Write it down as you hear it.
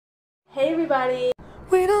Hey everybody!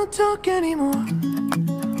 We don't talk anymore.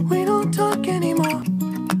 We don't talk anymore.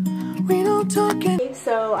 We don't talk anymore.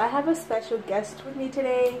 So I have a special guest with me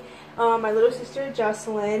today, my little sister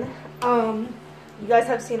Jocelyn. You guys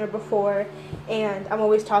have seen her before, and I'm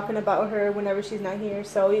always talking about her whenever she's not here.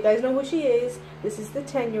 So you guys know who she is. This is the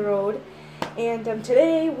 10-year-old, and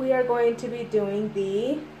today we are going to be doing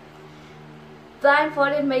the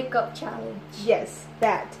Blindfolded makeup challenge. Yes,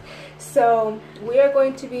 that. So we are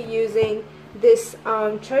going to be using this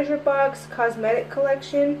treasure box cosmetic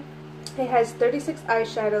collection. It has 36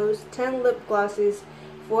 eyeshadows, 10 lip glosses,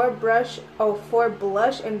 4 blush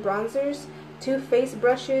and bronzers, 2 face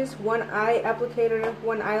brushes, 1 eye applicator,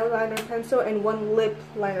 1 eyeliner pencil, and 1 lip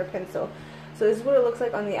liner pencil. So this is what it looks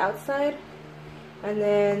like on the outside, and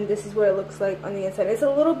then this is what it looks like on the inside. It's a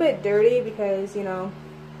little bit dirty because, you know,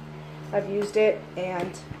 I've used it,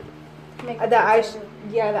 and the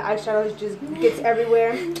eyeshadow just gets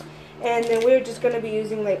everywhere. And then we're just going to be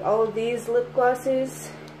using like all of these lip glosses.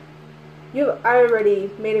 I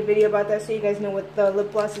already made a video about that, so you guys know what the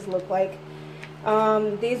lip glosses look like.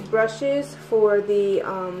 These brushes for the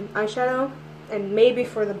eyeshadow, and maybe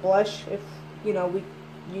for the blush if, you know, we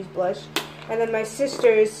use blush. And then my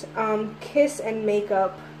sister's Kiss and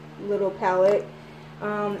Makeup little palette.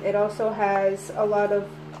 It also has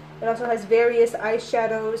various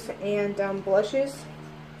eyeshadows and blushes.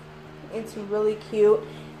 It's really cute,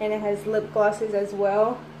 and it has lip glosses as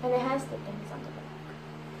well. And it has the things on the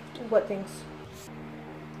back. What things?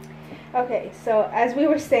 Okay, so as we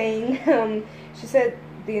were saying, she said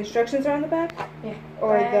the instructions are on the back? Yeah.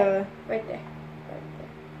 Or right there. Right there.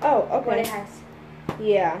 Oh, okay. What it has.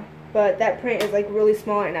 Yeah, but that print is like really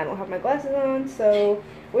small, and I don't have my glasses on, so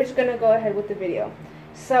we're just gonna go ahead with the video.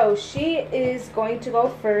 So she is going to go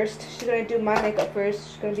first. She's going to do my makeup first.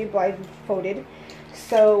 She's going to be blindfolded.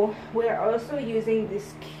 So we're also using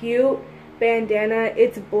this cute bandana.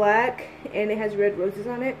 It's black and it has red roses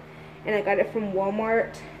on it. And I got it from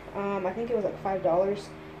Walmart. I think it was like $5,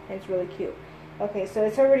 and it's really cute. Okay, so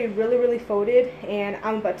it's already really folded, and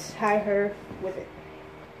I'm about to tie her with it.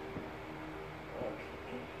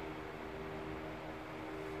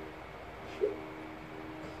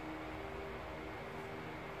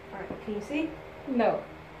 Can you see? No.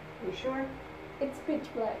 You sure? It's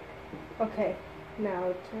pitch black. Okay.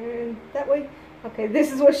 Now turn that way. Okay,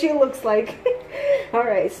 this is what she looks like.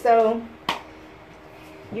 Alright, so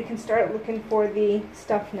you can start looking for the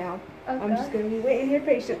stuff now. Okay. I'm just going to be waiting here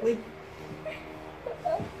patiently.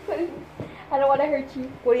 I don't want to hurt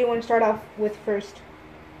you. What do you want to start off with first?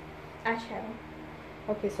 Eyeshadow.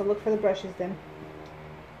 Okay, so look for the brushes then.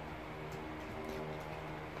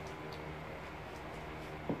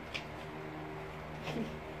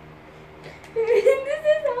 This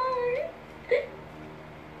is hard.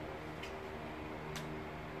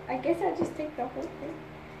 I guess I'll just take the whole thing.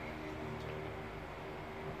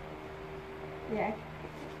 Yeah.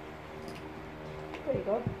 There you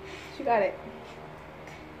go. She got it.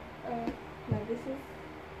 No, this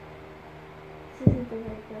isn't the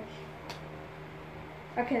right brush.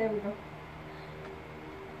 Okay, there we go.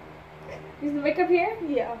 Is the makeup here?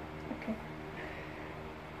 Yeah. Okay.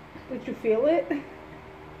 Did you feel it?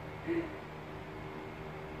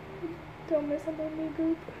 Don't mess up my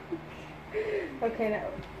makeup. Okay, now.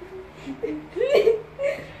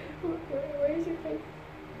 Where's your face?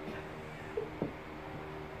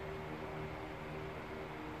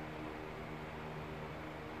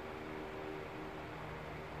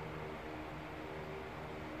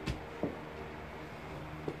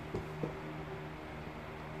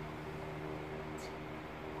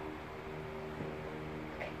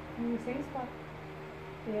 In the same spot.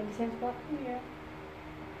 You have the same spot? Yeah.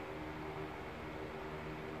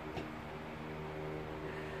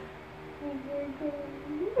 Oh my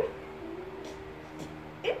god.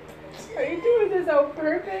 Are you doing this on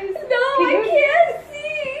purpose? No, I can't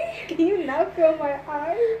see. Can you not feel my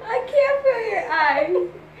eye? I can't feel your eye.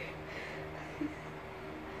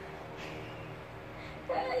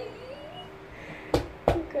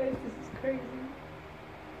 You guys, this is crazy.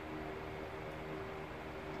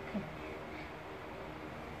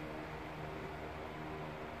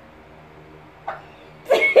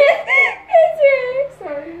 It's really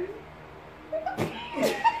sorry.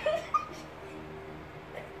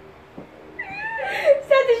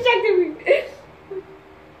 Stop distracting me.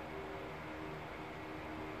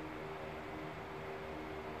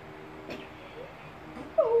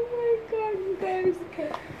 Oh my god, you guys.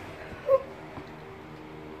 Okay.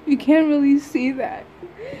 You can't really see that.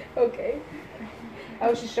 Okay. I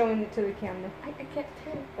was just showing it to the camera. I can't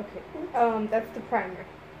tell. Okay. That's the primer.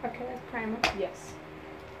 Okay, that's primer. Yes.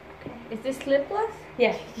 Okay. Is this lip gloss?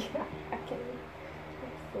 Yeah.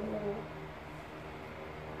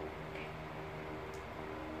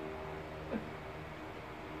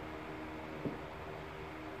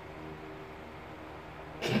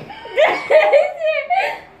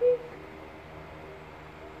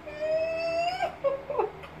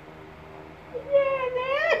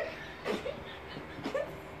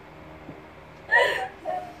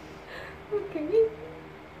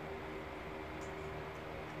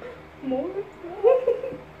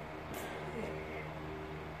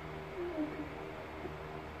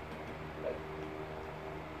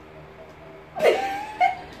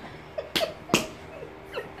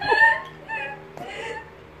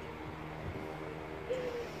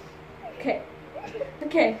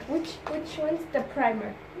 Okay, which one's the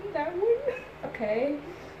primer? That one. Okay.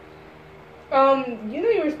 You know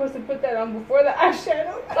you were supposed to put that on before the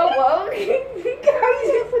eyeshadow. Oh well. How did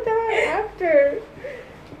you put that on after?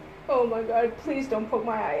 Oh my god, please don't poke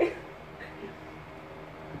my eye.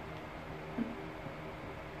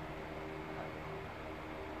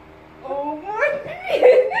 Oh my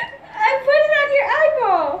I put it on your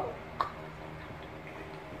eyeball.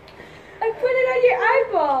 I put it on your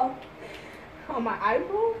eyeball. on my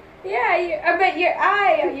eyeball? Yeah, I bet your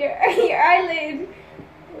eye, your eyelid.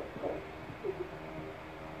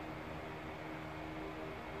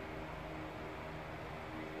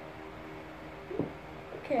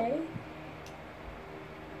 Okay.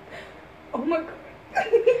 Oh my god.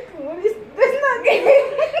 What is that's not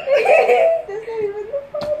that's not even the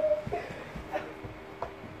problem.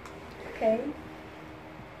 Okay.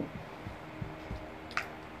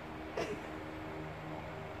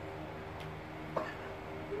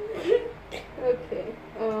 Okay.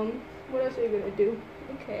 What else are you gonna do?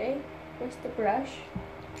 Okay. Where's the brush?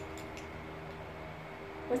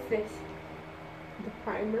 What's this? The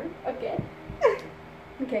primer. Okay.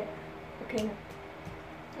 Okay. Okay.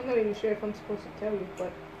 I'm not even sure if I'm supposed to tell you,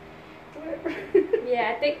 but whatever.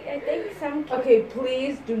 Yeah, I think some kids. Okay,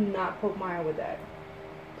 please do not poke my eye with that.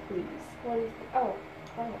 Please. What is? Oh.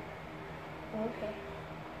 Okay. Okay,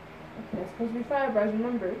 that's supposed to be fire brush,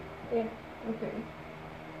 remember? Yeah. Okay.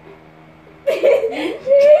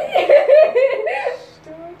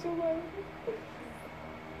 Still too low.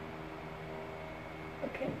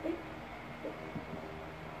 Okay.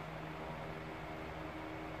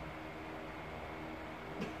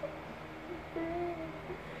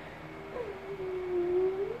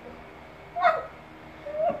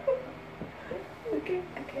 Okay.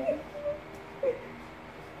 Okay.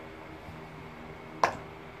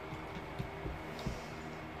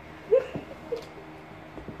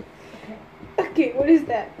 Okay, what is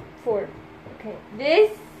that for? Okay.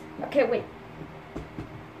 This. Okay. Wait.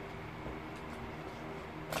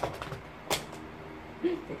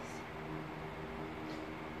 This.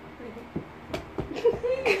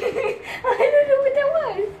 I don't know what that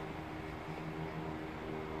was.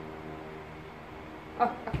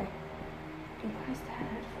 Oh, okay. What is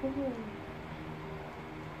that for?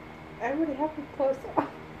 I already have it close up.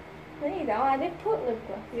 No, you don't. I didn't put lip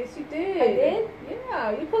gloss. Yes, you did. I did?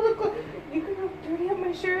 Yeah, you put the you could have dirty up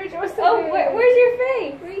my shirt. Or something. Oh, where's your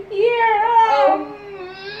face? Right here.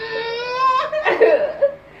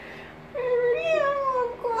 I already have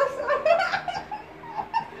lip gloss on.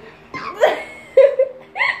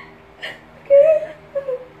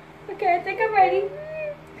 Okay, I think I'm ready.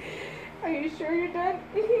 Are you sure you're done?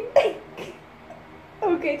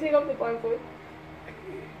 Okay, take off the blindfold.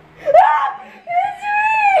 That's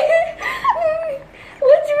right.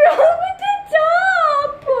 What's wrong with the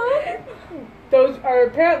top? Those are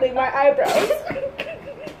apparently my eyebrows.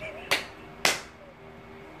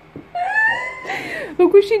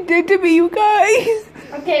 Look what she did to me, you guys.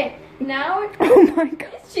 Okay, now Oh my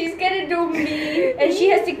god. she's gonna do me, and she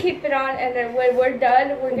has to keep it on. And then when we're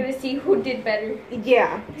done, we're gonna see who did better.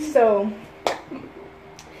 Yeah, so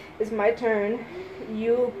it's my turn.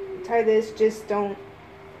 You tie this, just don't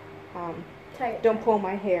pull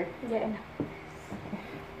my hair. Yeah. No.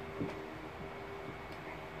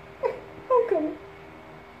 I'm coming.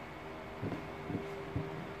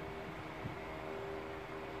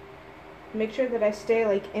 Make sure that I stay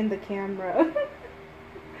like in the camera.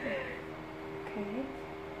 Okay.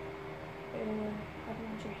 I don't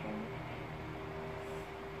want your hair.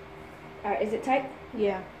 Alright, is it tight?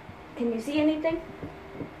 Yeah. Can you see anything?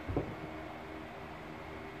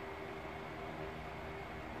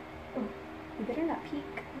 Oh, you better not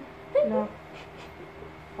peek. No.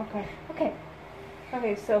 Okay. Okay.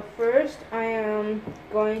 Okay, so first I am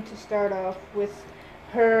going to start off with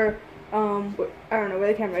her I don't know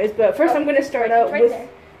where the camera is, but first I'm going to start out right with there.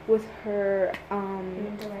 with her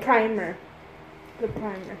primer. The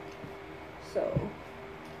primer. So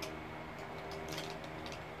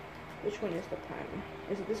which one is the primer?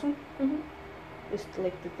 Is it this one? Mm-hmm. It's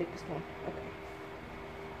like the thickest one. Okay.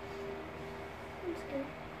 I'm scared.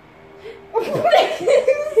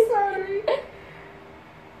 Sorry.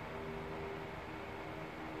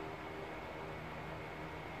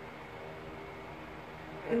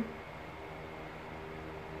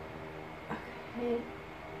 Okay.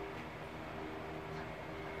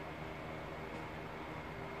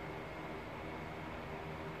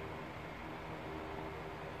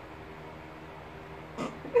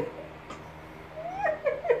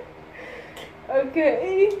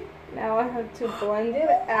 Okay. Now I have to blend it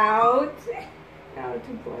out.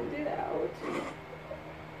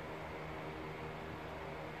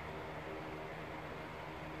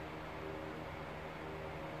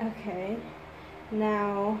 Okay.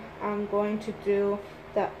 Now I'm going to do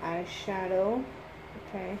the eyeshadow.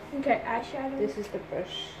 Okay. Okay, eyeshadow. This is the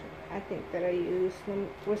brush I think that I use.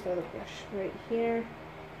 Where's the other brush? Right here.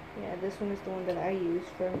 Yeah, this one is the one that I use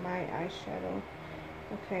for my eyeshadow.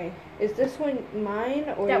 Okay. Is this one mine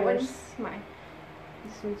or that yours? one's mine.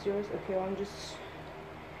 This one's yours? Okay, well I'm just...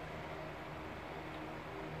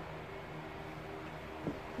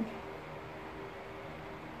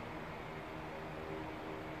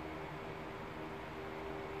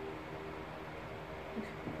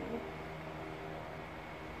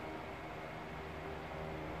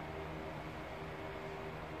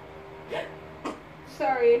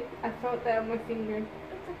 Sorry, I felt that on my finger.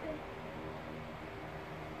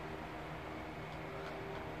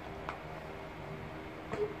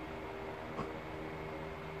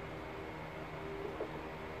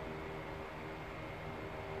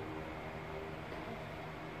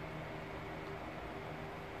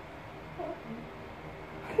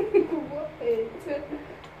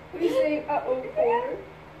 What are you saying? Uh-oh for?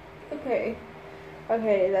 Okay.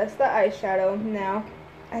 Okay, that's the eyeshadow. Now,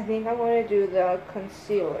 I think I'm going to do the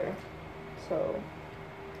concealer. So,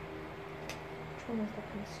 which one is the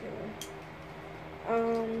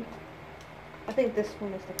concealer? I think this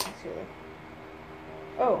one is the concealer.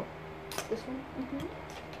 Oh, this one? Mm-hmm.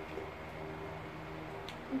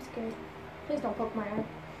 I'm scared. Please don't poke my eye.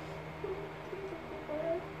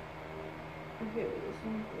 Okay, this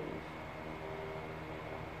one, please.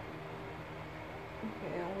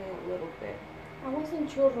 Okay, only a little bit. I want some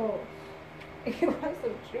churros. You want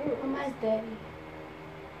some churros? How much, Daddy?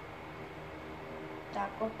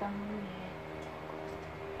 Taco también.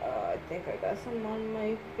 I think I got some on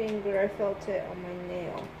my finger. I felt it on my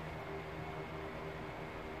nail.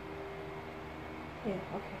 Yeah,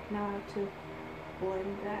 okay. Now I have to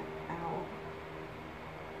blend that out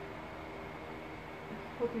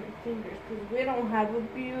with my fingers because we don't have a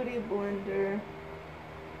beauty blender.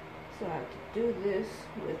 So I have to do this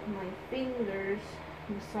with my fingers,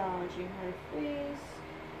 massaging her face.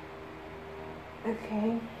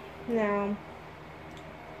 Okay, now,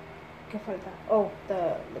 ¿qué falta? Oh,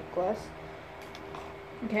 the lip gloss.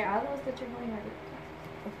 Okay, all those that you're going are lip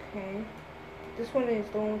gloss. Okay, this one is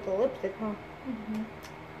the one with the lipstick, huh? Mm-hmm.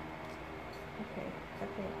 Okay, I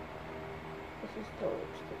think this is the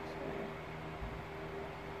lipstick side.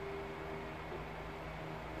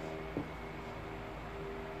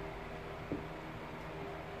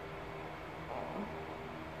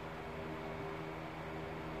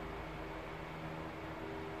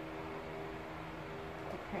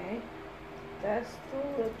 Okay, that's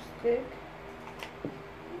the lipstick,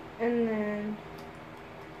 and then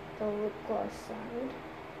the lip gloss side.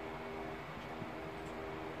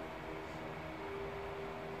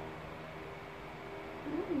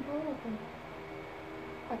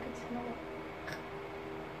 I could smell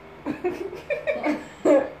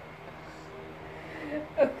it.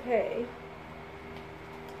 Okay.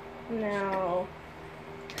 Now,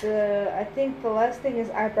 I think the last thing is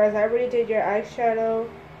eyebrows. I already did your eyeshadow,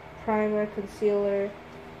 primer, concealer,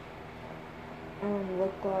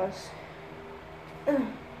 lip gloss.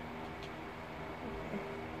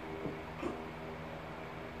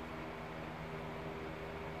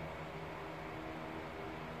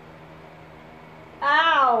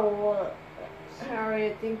 Ow! Sorry,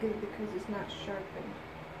 I think it's because it's not sharpened.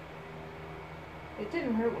 It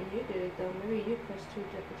didn't hurt when you did it though. Maybe you pressed too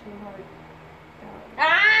hard.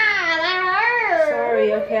 Ah, that hurt!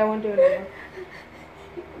 Sorry, okay, I won't do it anymore.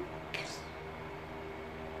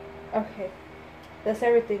 Okay. That's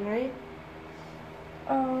everything, right?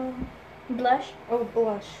 Blush? Oh,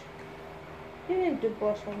 blush. You didn't do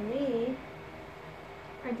blush on me.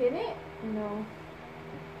 I didn't? No.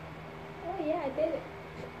 Oh yeah, I did it.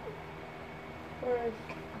 Whereas,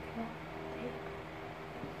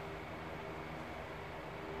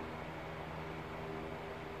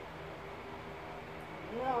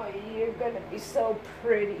 no, you're gonna be so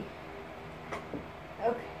pretty.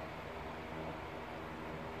 Okay.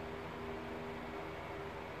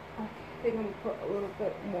 I think I'm gonna put a little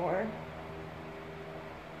bit more.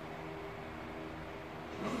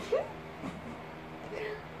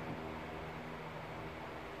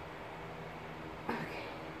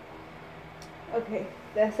 Okay,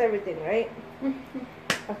 that's everything, right? Okay,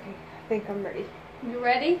 I think I'm ready. You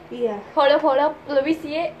ready? Yeah. Hold up. Let me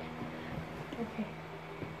see it. Okay.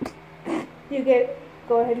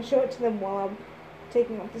 Go ahead and show it to them while I'm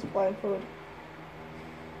taking off this blindfold.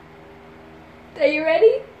 Are you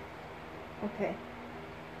ready? Okay.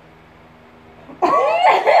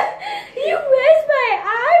 You messed my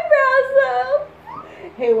eyebrows up.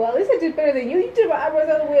 Hey, well, at least I did better than you. You did my eyebrows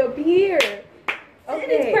all the way up here.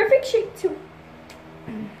 And it's perfect shape too.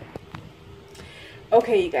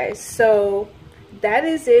 Okay, you guys, so that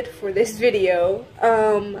is it for this video.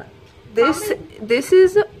 This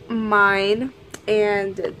is mine,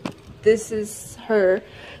 and this is her.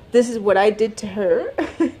 This is what I did to her,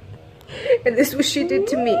 and this is what she did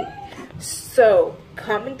to me. So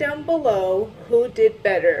comment down below who did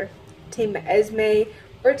better, Team Esme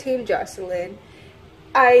or Team Jocelyn.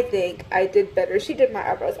 I think I did better. She did my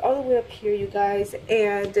eyebrows all the way up here, you guys,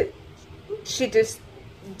 and she just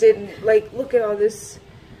didn't, like, look at all this.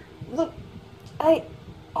 Look, oh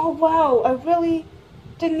wow, I really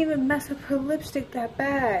didn't even mess up her lipstick that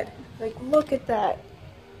bad. Like, look at that.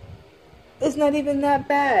 It's not even that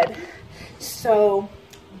bad. So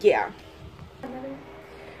yeah,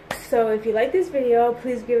 so if you like this video,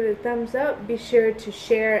 please give it a thumbs up. Be sure to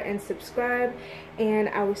share and subscribe, and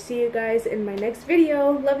I will see you guys in my next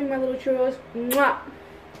video. Love you, my little churros. Mwah!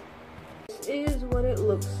 This is what it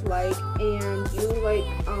looks like, and you, like,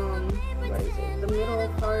 what is it, the middle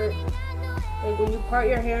part, like when you part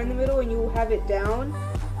your hair in the middle and you have it down,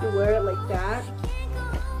 you wear it like that,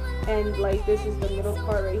 and like this is the middle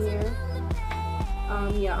part right here.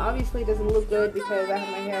 Yeah, obviously it doesn't look good because I have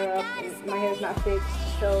my hair up and my hair is not fixed,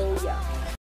 so yeah.